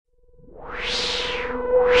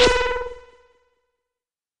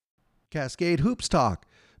Cascade Hoops Talk,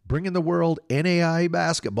 bringing the world NAI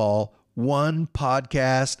basketball one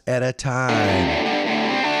podcast at a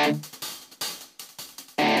time.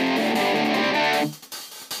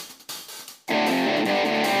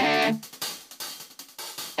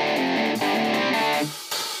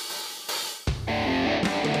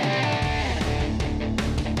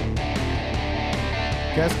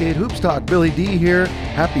 Cascade Hoops Talk, Billy D here.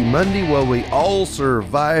 Happy Monday. Well, we all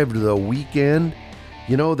survived the weekend.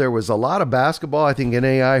 You know, there was a lot of basketball. I think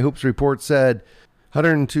NAI Hoops Report said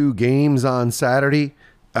 102 games on Saturday.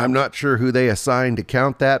 I'm not sure who they assigned to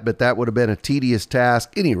count that, but that would have been a tedious task.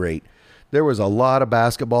 At any rate, there was a lot of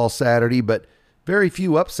basketball Saturday, but very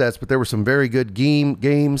few upsets, but there were some very good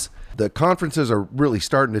games. The conferences are really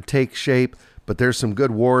starting to take shape, but there's some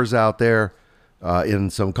good wars out there in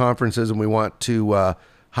some conferences, and we want to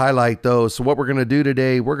highlight those. So what we're going to do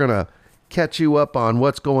today, we're going to catch you up on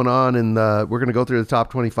what's going on we're going to go through the top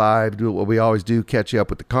 25, do what we always do, catch you up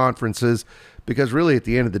with the conferences, because really at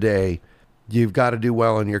the end of the day, you've got to do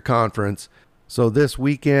well in your conference. So this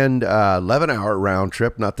weekend, 11-hour round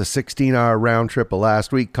trip, not the 16-hour round trip of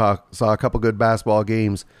last week. Saw a couple good basketball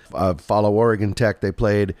games. Follow Oregon Tech. They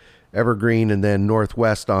played Evergreen and then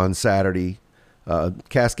Northwest on Saturday.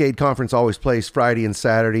 Cascade Conference always plays Friday and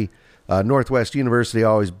Saturday. Northwest University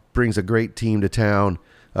always brings a great team to town.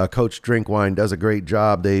 Coach Drinkwine does a great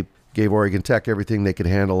job. They gave Oregon Tech everything they could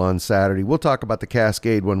handle on Saturday. We'll talk about the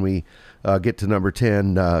Cascade when we get to number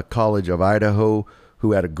 10, College of Idaho,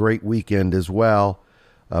 who had a great weekend as well.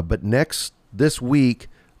 But this week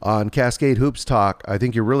on Cascade Hoops Talk, I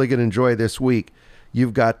think you're really going to enjoy this week.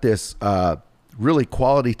 You've got this really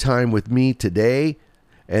quality time with me today.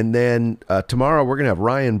 And then tomorrow we're going to have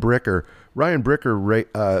Ryan Bricker. Ryan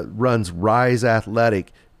Bricker runs Rise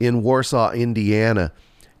Athletic in Warsaw, Indiana.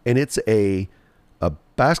 And it's a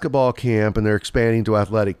basketball camp, and they're expanding to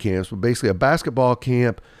athletic camps, but basically a basketball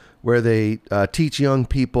camp where they teach young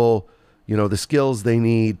people, you know, the skills they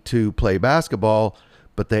need to play basketball,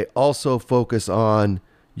 but they also focus on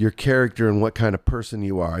your character and what kind of person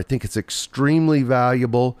you are. I think it's extremely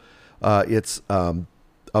valuable. It's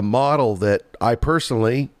a model that I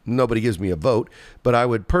personally, nobody gives me a vote, but I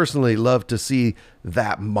would personally love to see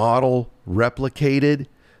that model replicated,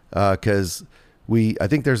 because I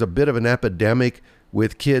think there's a bit of an epidemic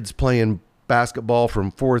with kids playing basketball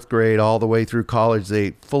from fourth grade all the way through college.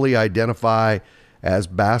 They fully identify as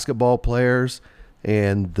basketball players,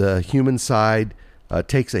 and the human side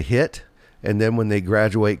takes a hit. And then when they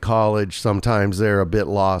graduate college, sometimes they're a bit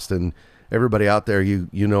lost. And everybody out there, you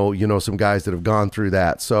know some guys that have gone through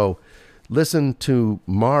that. So listen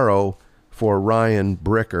tomorrow for Ryan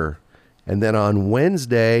Bricker. And then on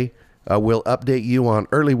Wednesday, we'll update you on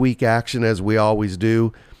early week action as we always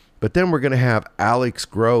do. But then we're going to have Alex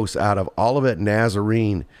Gross out of Olivet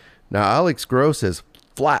Nazarene. Now, Alex Gross has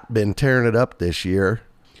flat been tearing it up this year.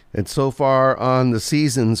 And so far on the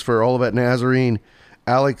seasons for Olivet Nazarene,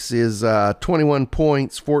 Alex is 21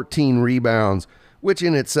 points, 14 rebounds, which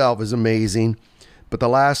in itself is amazing. But the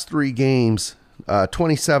last 3 games,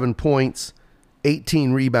 27 points,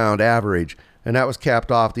 18 rebound average. And that was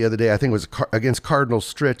capped off the other day. I think it was against Cardinal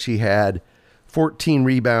Stritch. He had 14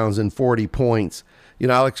 rebounds and 40 points. You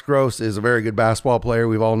know, Alex Gross is a very good basketball player.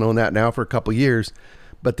 We've all known that now for a couple years.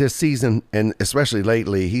 But this season, and especially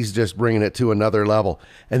lately, he's just bringing it to another level.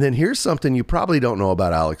 And then here's something you probably don't know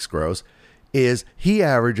about Alex Gross, is he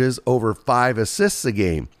averages over 5 assists a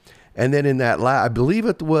game. And then in that, I believe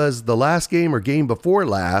it was the last game or game before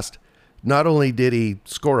last, not only did he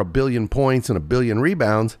score 1 billion points and 1 billion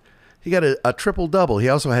rebounds, he got a triple-double. He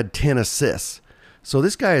also had 10 assists. So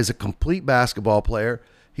this guy is a complete basketball player.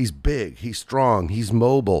 He's big, he's strong, he's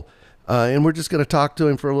mobile. And we're just going to talk to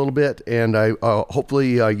him for a little bit, and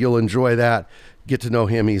hopefully you'll enjoy that, get to know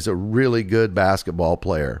him. He's a really good basketball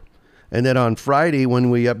player. And then on Friday, when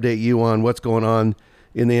we update you on what's going on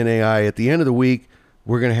in the NAI at the end of the week,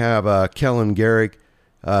 we're going to have Kellen Garrick.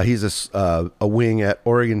 He's a wing at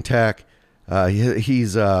Oregon Tech.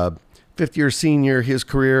 He's a fifth-year senior. His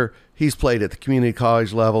career, he's played at the community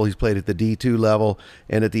college level. He's played at the D2 level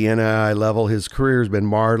and at the NAI level. His career has been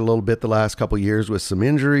marred a little bit the last couple of years with some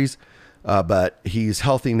injuries, but he's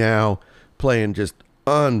healthy now, playing just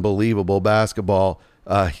unbelievable basketball.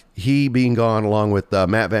 He being gone along with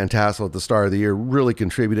Matt Van Tassel at the start of the year really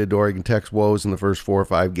contributed to Oregon Tech's woes in the first 4 or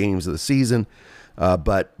 5 games of the season.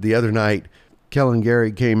 But the other night, Kellen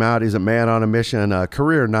Garrick came out. He's a man on a mission. A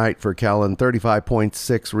career night for Kellen,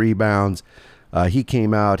 35.6 rebounds. He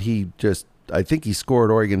came out. I think he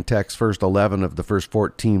scored Oregon Tech's first 11 of the first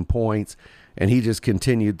 14 points, and he just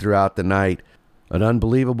continued throughout the night. An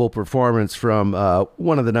unbelievable performance from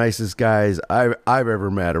one of the nicest guys I've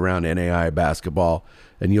ever met around NAI basketball,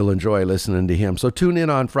 and you'll enjoy listening to him. So tune in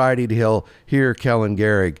on Friday to hear Kellen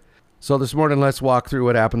Gehrig. So this morning, let's walk through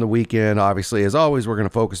what happened the weekend. Obviously, as always, we're going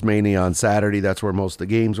to focus mainly on Saturday. That's where most of the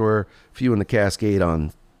games were. A few in the Cascade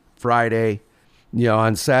on Friday.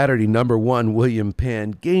 On Saturday, number 1, William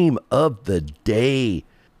Penn. Game of the day.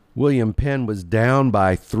 William Penn was down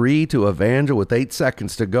by 3 to Evangel with 8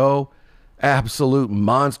 seconds to go. Absolute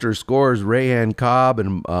monster scores. Rayan Cobb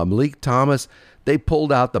and Malik Thomas. They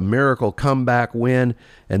pulled out the miracle comeback win,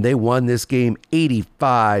 and they won this game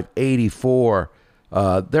 85-84.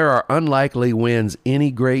 There are unlikely wins any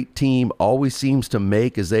great team always seems to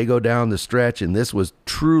make as they go down the stretch, and this was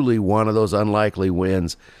truly one of those unlikely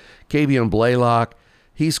wins. Kavion Blaylock,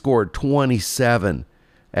 he scored 27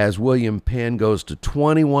 as William Penn goes to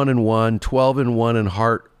 21-1, 12-1 in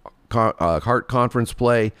Hart Conference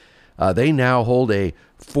play. They now hold a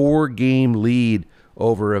 4-game lead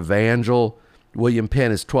over Evangel. William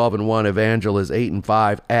Penn is 12-1. Evangel is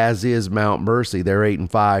 8-5, as is Mount Mercy. They're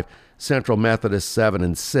 8-5. Central Methodist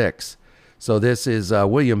 7-6. So this is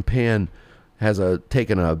William Penn has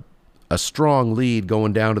taken a strong lead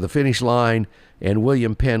going down to the finish line, and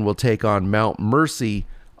William Penn will take on Mount Mercy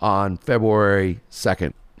on February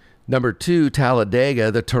 2nd. Number 2,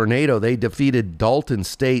 Talladega, the Tornado. They defeated Dalton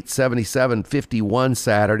State 77-51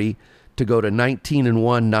 Saturday to go to 19-1,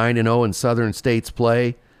 9-0 in Southern State's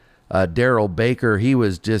play. Daryl Baker, he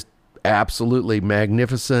was just absolutely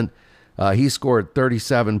magnificent. He scored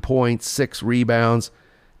 37 points, 6 rebounds.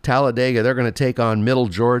 Talladega, they're going to take on Middle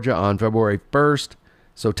Georgia on February 1st.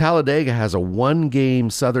 So Talladega has a 1-game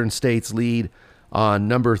Southern State's lead on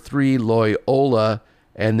number 3, Loyola,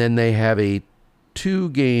 and then they have a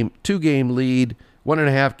 2-game lead,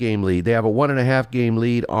 1.5 game lead. They have a 1.5 game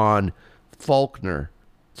lead on Faulkner.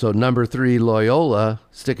 So number 3, Loyola,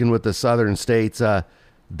 sticking with the Southern States,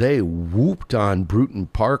 they whooped on Bruton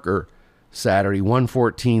Parker Saturday,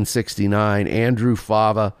 114-69. Andrew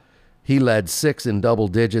Fava, he led 6 in double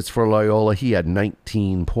digits for Loyola. He had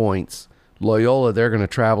 19 points. Loyola, they're going to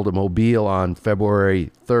travel to Mobile on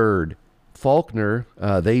February 3rd. Faulkner,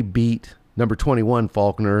 they beat number 21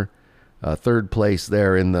 Faulkner, third place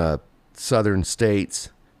there in the Southern States.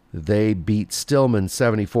 They beat Stillman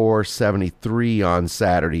 74-73 on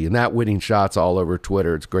Saturday, and that winning shot's all over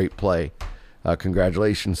Twitter. It's great play.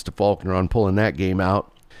 Congratulations to Faulkner on pulling that game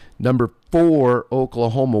out. Number 4,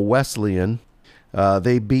 Oklahoma Wesleyan.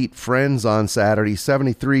 They beat Friends on Saturday,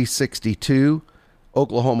 73-62.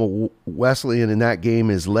 Oklahoma Wesleyan in that game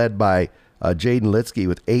is led by Jaden Litsky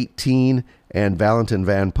with 18, and Valentin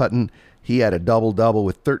Van Putten. He had a double-double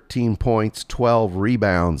with 13 points, 12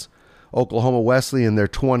 rebounds. Oklahoma Wesleyan, they're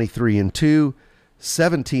 23-2,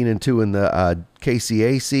 17-2 in the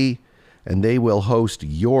KCAC, and they will host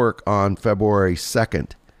York on February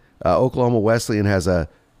 2nd. Oklahoma Wesleyan has a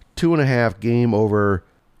 2.5 game over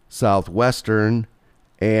Southwestern,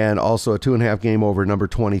 and also a 2.5 game over number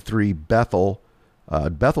 23 Bethel.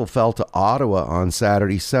 Bethel fell to Ottawa on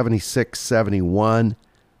Saturday, 76-71.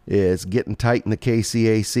 It's getting tight in the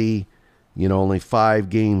KCAC. Only 5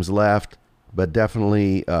 games left, but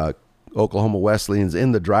definitely Oklahoma Wesleyan's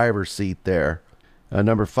in the driver's seat there.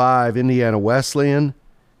 Number 5, Indiana Wesleyan.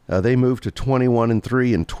 They moved to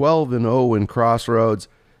 21-3 and 12-0 in Crossroads.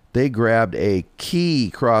 They grabbed a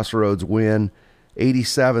key Crossroads win,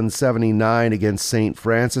 87-79 against St.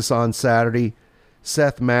 Francis on Saturday.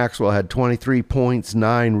 Seth Maxwell had 23 points,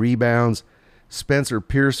 9 rebounds. Spencer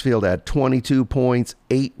Piercefield had 22 points,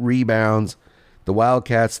 8 rebounds. The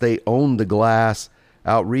Wildcats, they owned the glass,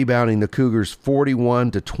 out-rebounding the Cougars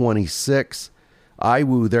 41-26.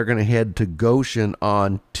 IWU, they're going to head to Goshen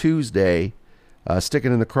on Tuesday.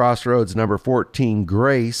 Sticking in the Crossroads, number 14,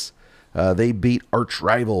 Grace. They beat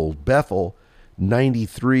arch-rival Bethel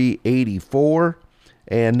 93-84.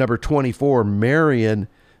 And number 24, Marion,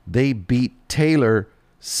 they beat Taylor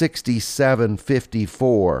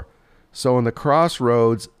 67-54. So in the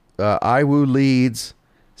Crossroads, IWU leads.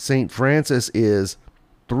 St. Francis is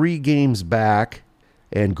 3 games back,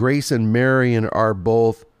 and Grace and Marion are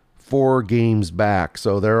both 4 games back.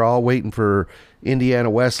 So they're all waiting for Indiana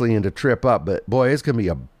Wesleyan to trip up. But, boy, it's going to be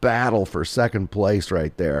a battle for second place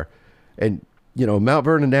right there. And, Mount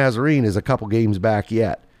Vernon Nazarene is a couple games back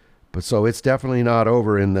yet. But so it's definitely not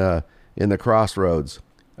over in the Crossroads.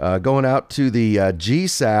 Going out to the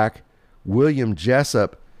GSAC, William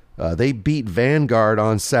Jessup, they beat Vanguard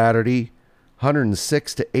on Saturday,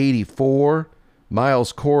 106-84.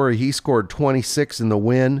 Miles Corey, he scored 26 in the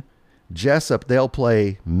win. Jessup, they'll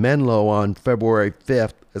play Menlo on February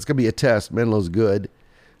 5th. It's going to be a test. Menlo's good.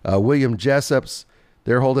 William Jessup's,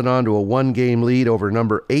 They're holding on to a 1-game lead over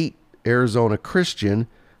number 8 Arizona Christian,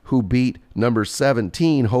 who beat number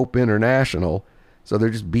 17 Hope International. So they're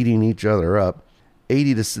just beating each other up.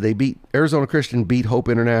 Arizona Christian beat Hope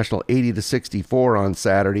International 80-64 on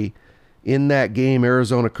Saturday. In that game,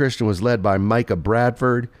 Arizona Christian was led by Micah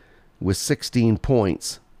Bradford with 16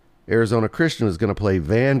 points. Arizona Christian is going to play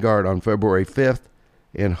Vanguard on February 5th,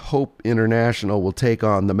 and Hope International will take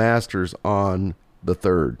on the Masters on the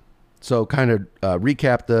 3rd. So kind of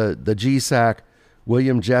recap the GSAC.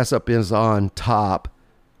 William Jessup is on top.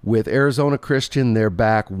 With Arizona Christian, they're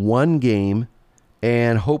back 1 game,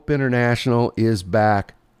 and Hope International is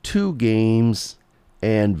back 2 games,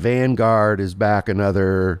 and Vanguard is back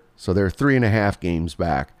another, so they're 3.5 games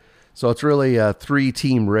back. So it's really a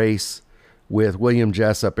 3-team race with William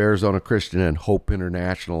Jessup, Arizona Christian, and Hope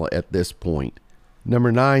International at this point.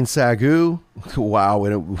 Number 9, Sagu. Wow,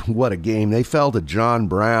 what a game. They fell to John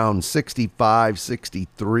Brown,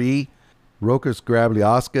 65-63. Rokas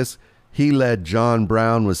Grabliauskas, he led John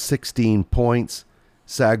Brown with 16 points.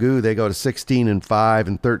 Sagu, they go to 16-5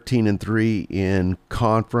 and 13-3 in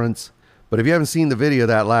conference. But if you haven't seen the video of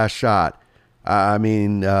that last shot,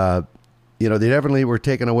 they definitely were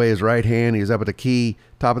taking away his right hand. He was up at the key,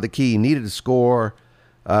 top of the key. He needed to score.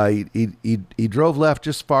 He drove left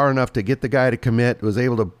just far enough to get the guy to commit, was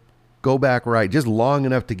able to go back right just long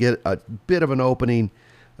enough to get a bit of an opening,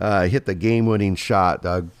 hit the game-winning shot.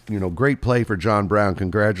 Great play for John Brown.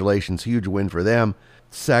 Congratulations. Huge win for them.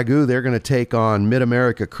 Sagu, they're going to take on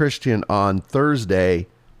Mid-America Christian on Thursday.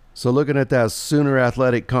 So looking at that Sooner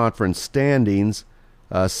Athletic Conference standings,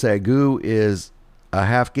 Sagu is a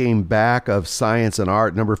half game back of Science and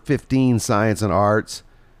Art, number 15 Science and Arts,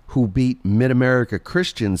 who beat Mid-America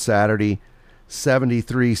Christian Saturday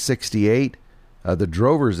 73-68. The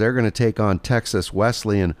Drovers, they're going to take on Texas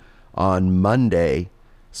Wesleyan on Monday.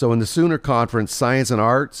 So in the Sooner Conference, Science and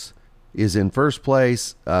Arts is in first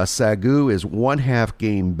place. Sagu is 1/2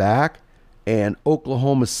 game back, and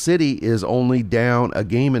Oklahoma City is only down 1.5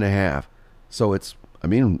 games. So it's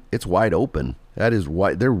wide open. That is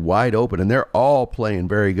wide. They're wide open, and they're all playing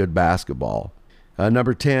very good basketball.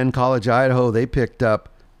 Number 10, College Idaho, they picked up,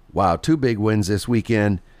 2 big wins this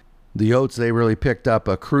weekend. The Yotes, they really picked up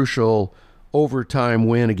a crucial overtime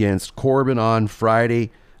win against Corbin on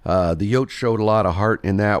Friday. The Yotes showed a lot of heart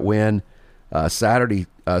in that win. Saturday,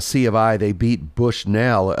 C of I, they beat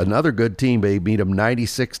Bushnell, another good team. They beat them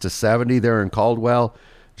 96-70 there in Caldwell.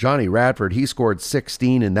 Johnny Radford, he scored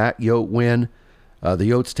 16 in that Yote win.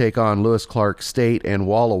 The Yotes take on Lewis Clark State and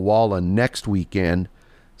Walla Walla next weekend.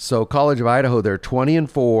 So College of Idaho, they're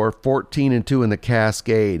 20-4, 14-2 in the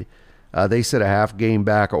Cascade. They sit a half game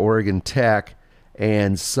back Oregon Tech,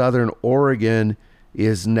 and Southern Oregon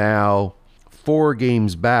is now 4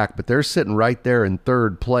 games back, but they're sitting right there in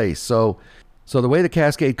 3rd place. So the way the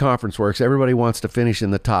Cascade Conference works, everybody wants to finish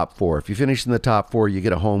in the top 4. If you finish in the top 4, you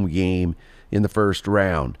get a home game in the first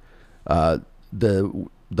round.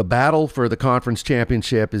 The battle for the conference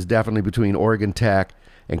championship is definitely between Oregon Tech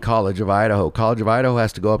and College of Idaho. College of Idaho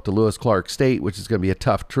has to go up to Lewis Clark State, which is going to be a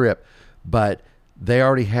tough trip, but they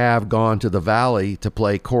already have gone to the Valley to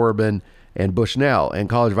play Corbin and Bushnell, and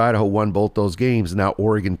College of Idaho won both those games. Now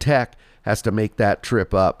Oregon Tech has to make that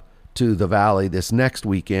trip up to the Valley this next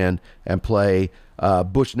weekend and play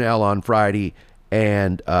Bushnell on Friday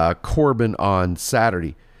and Corbin on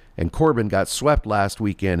Saturday. And Corbin got swept last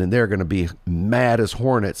weekend, and they're going to be mad as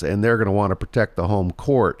hornets, and they're going to want to protect the home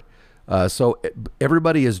court. So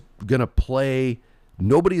everybody is going to play.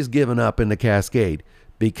 Nobody is giving up in the Cascade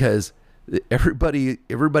because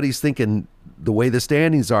everybody's thinking the way the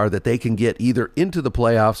standings are that they can get either into the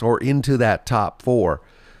playoffs or into that top 4.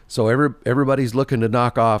 So everybody's looking to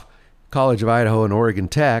knock off College of Idaho and Oregon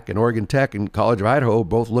Tech and College of Idaho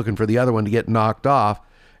both looking for the other one to get knocked off.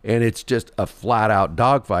 And it's just a flat-out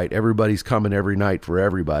dogfight. Everybody's coming every night for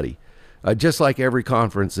everybody, just like every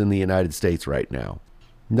conference in the United States right now.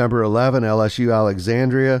 Number 11, LSU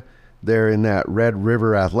Alexandria. They're in that Red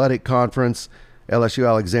River Athletic Conference. LSU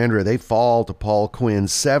Alexandria, they fall to Paul Quinn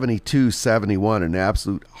 72-71, an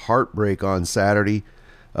absolute heartbreak on Saturday.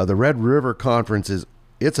 The Red River Conference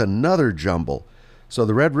it's another jumble. So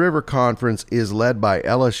the Red River Conference is led by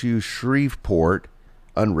LSU Shreveport,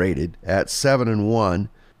 unrated, at 7-1.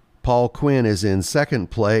 Paul Quinn is in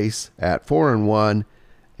second place at 4-1,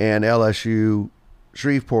 and LSU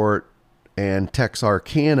Shreveport and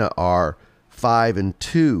Texarkana are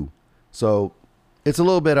 5-2. So it's a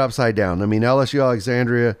little bit upside down. I mean, LSU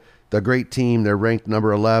Alexandria, the great team, they're ranked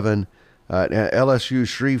number 11. LSU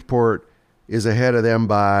Shreveport is ahead of them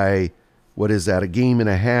by, a game and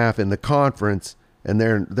a half in the conference, and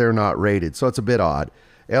they're not rated. So it's a bit odd.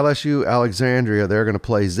 LSU Alexandria, they're going to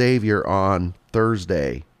play Xavier on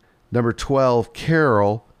Thursday. Number 12,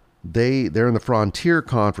 Carroll, they're in the Frontier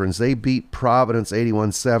Conference. They beat Providence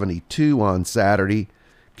 81-72 on Saturday.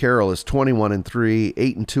 Carroll is 21-3,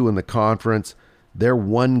 8-2 in the conference. They're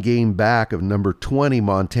one game back of number 20,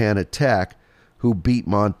 Montana Tech, who beat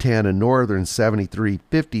Montana Northern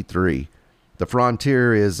 73-53. The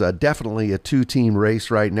Frontier is definitely a two-team race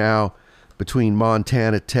right now between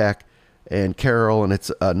Montana Tech and Carroll, and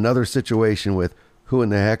it's another situation with who in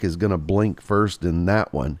the heck is going to blink first in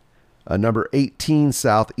that one. Number 18,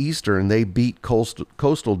 Southeastern, they beat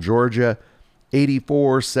Coastal Georgia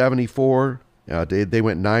 84-74. They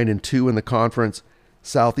went 9-2 in the conference.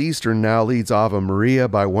 Southeastern now leads Ave Maria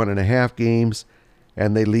by 1.5 games,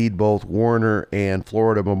 and they lead both Warner and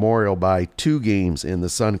Florida Memorial by 2 games in the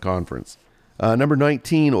Sun Conference. Number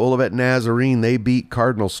 19, Olivet Nazarene, they beat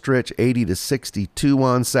Cardinal Stritch 80-62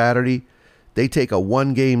 on Saturday. They take a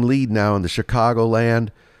 1-game lead now in the Chicagoland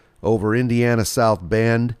over Indiana South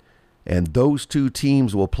Bend, and those two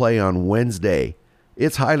teams will play on Wednesday.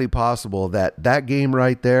 It's highly possible that that game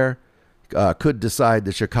right there could decide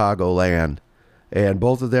the Chicagoland, and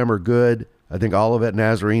both of them are good. I think Olivet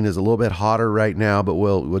Nazarene is a little bit hotter right now, but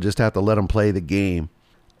we'll just have to let them play the game.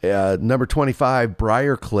 Number 25,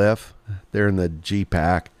 Briarcliff, they're in the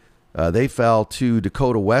GPAC. They fell to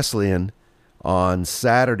Dakota Wesleyan on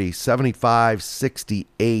Saturday,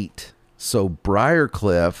 75-68. So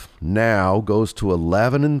Briarcliff now goes to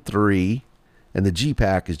 11-3, and the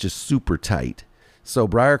GPAC is just super tight. So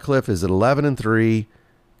Briarcliff is at 11-3.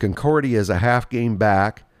 Concordia is a half game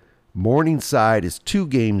back. Morningside is 2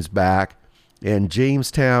 games back, and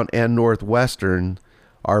Jamestown and Northwestern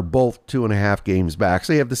are both 2.5 games back.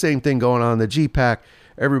 So you have the same thing going on in the GPAC.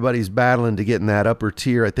 Everybody's battling to get in that upper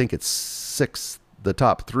tier. I think it's 6. The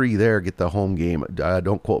top 3 there get the home game.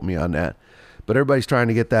 Don't quote me on that. But everybody's trying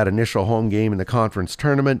to get that initial home game in the conference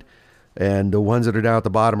tournament. And the ones that are down at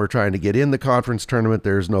the bottom are trying to get in the conference tournament.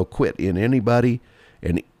 There's no quit in anybody.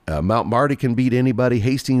 And Mount Marty can beat anybody.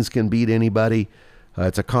 Hastings can beat anybody.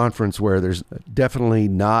 It's a conference where there's definitely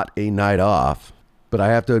not a night off. But I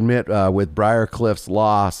have to admit, with Briarcliff's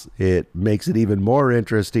loss, it makes it even more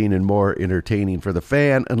interesting and more entertaining for the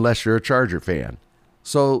fan, unless you're a Charger fan.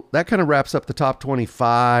 So that kind of wraps up the top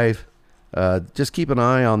 25. Just keep an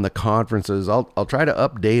eye on the conferences. I'll try to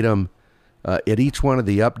update them at each one of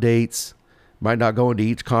the updates. Might not go into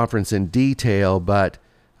each conference in detail, but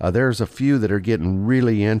there's a few that are getting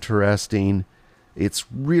really interesting. It's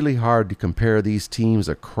really hard to compare these teams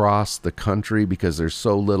across the country because there's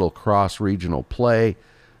so little cross-regional play.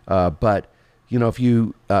 But, you know, if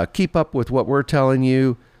you keep up with what we're telling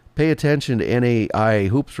you, pay attention to NAIA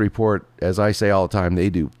Hoops Report. As I say all the time, they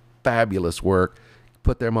do fabulous work.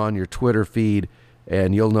 Put them on your Twitter feed,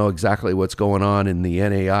 and you'll know exactly what's going on in the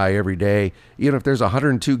NAI every day. Even if there's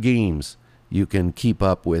 102 games, you can keep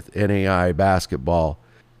up with NAI basketball.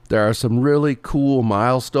 There are some really cool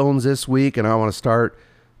milestones this week, and I want to start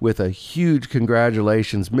with a huge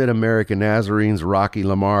congratulations. Mid-American Nazarene's Rocky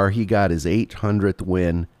Lamar. He got his 800th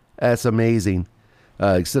win. That's amazing.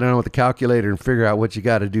 Sit down with the calculator and figure out what you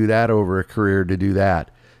got to do that over a career to do that.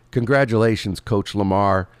 Congratulations, Coach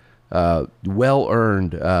Lamar. Well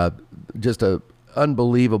earned. Just an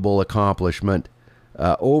unbelievable accomplishment.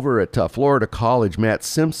 Over at Florida College, Matt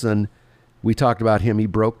Simpson, we talked about him. He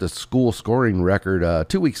broke the school scoring record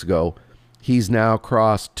 2 weeks ago. He's now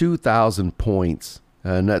crossed 2,000 points,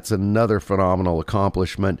 and that's another phenomenal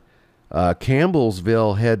accomplishment.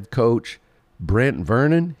 Campbellsville head coach Brent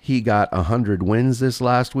Vernon, he got 100 wins this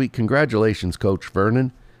last week. Congratulations, Coach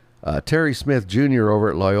Vernon. Terry Smith Jr. over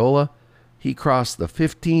at Loyola, he crossed the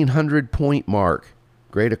 1,500 point mark.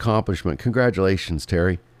 Great accomplishment. Congratulations,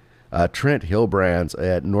 Terry. Trent Hilbrands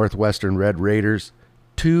at Northwestern Red Raiders,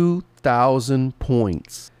 2,000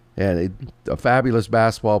 points. And a fabulous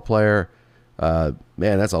basketball player. Man,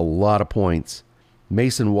 that's a lot of points.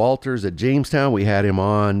 Mason Walters at Jamestown, we had him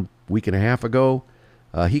on a week and a half ago.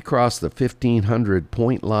 He crossed the 1,500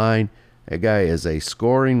 point line. That guy is a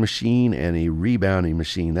scoring machine and a rebounding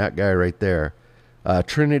machine. That guy right there.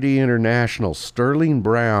 Trinity International, Sterling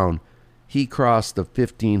Brown, he crossed the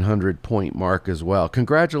 1,500 point mark as well.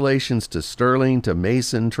 Congratulations to Sterling, to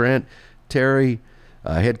Mason, Trent, Terry,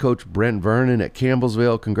 head coach Brent Vernon at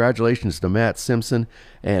Campbellsville. Congratulations to Matt Simpson,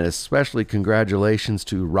 and especially congratulations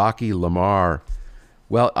to Rocky Lamar.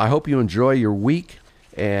 Well, I hope you enjoy your week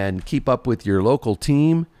and keep up with your local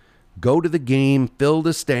team. Go to the game, fill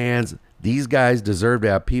the stands. These guys deserve to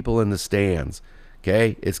have people in the stands.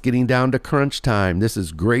 Okay, it's getting down to crunch time. This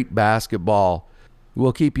is great basketball.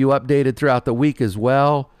 We'll keep you updated throughout the week as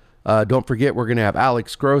well. Don't forget, we're going to have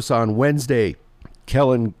Alex Gross on Wednesday.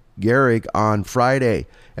 Kellen Gehrig on Friday.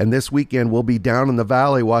 And this weekend, we'll be down in the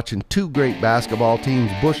valley watching two great basketball teams,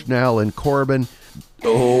 Bushnell and Corbin.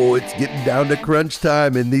 Oh, it's getting down to crunch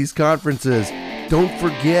time in these conferences. Don't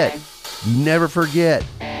forget, never forget,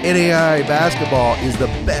 NAI basketball is the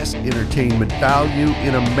best entertainment value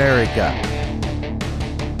in America.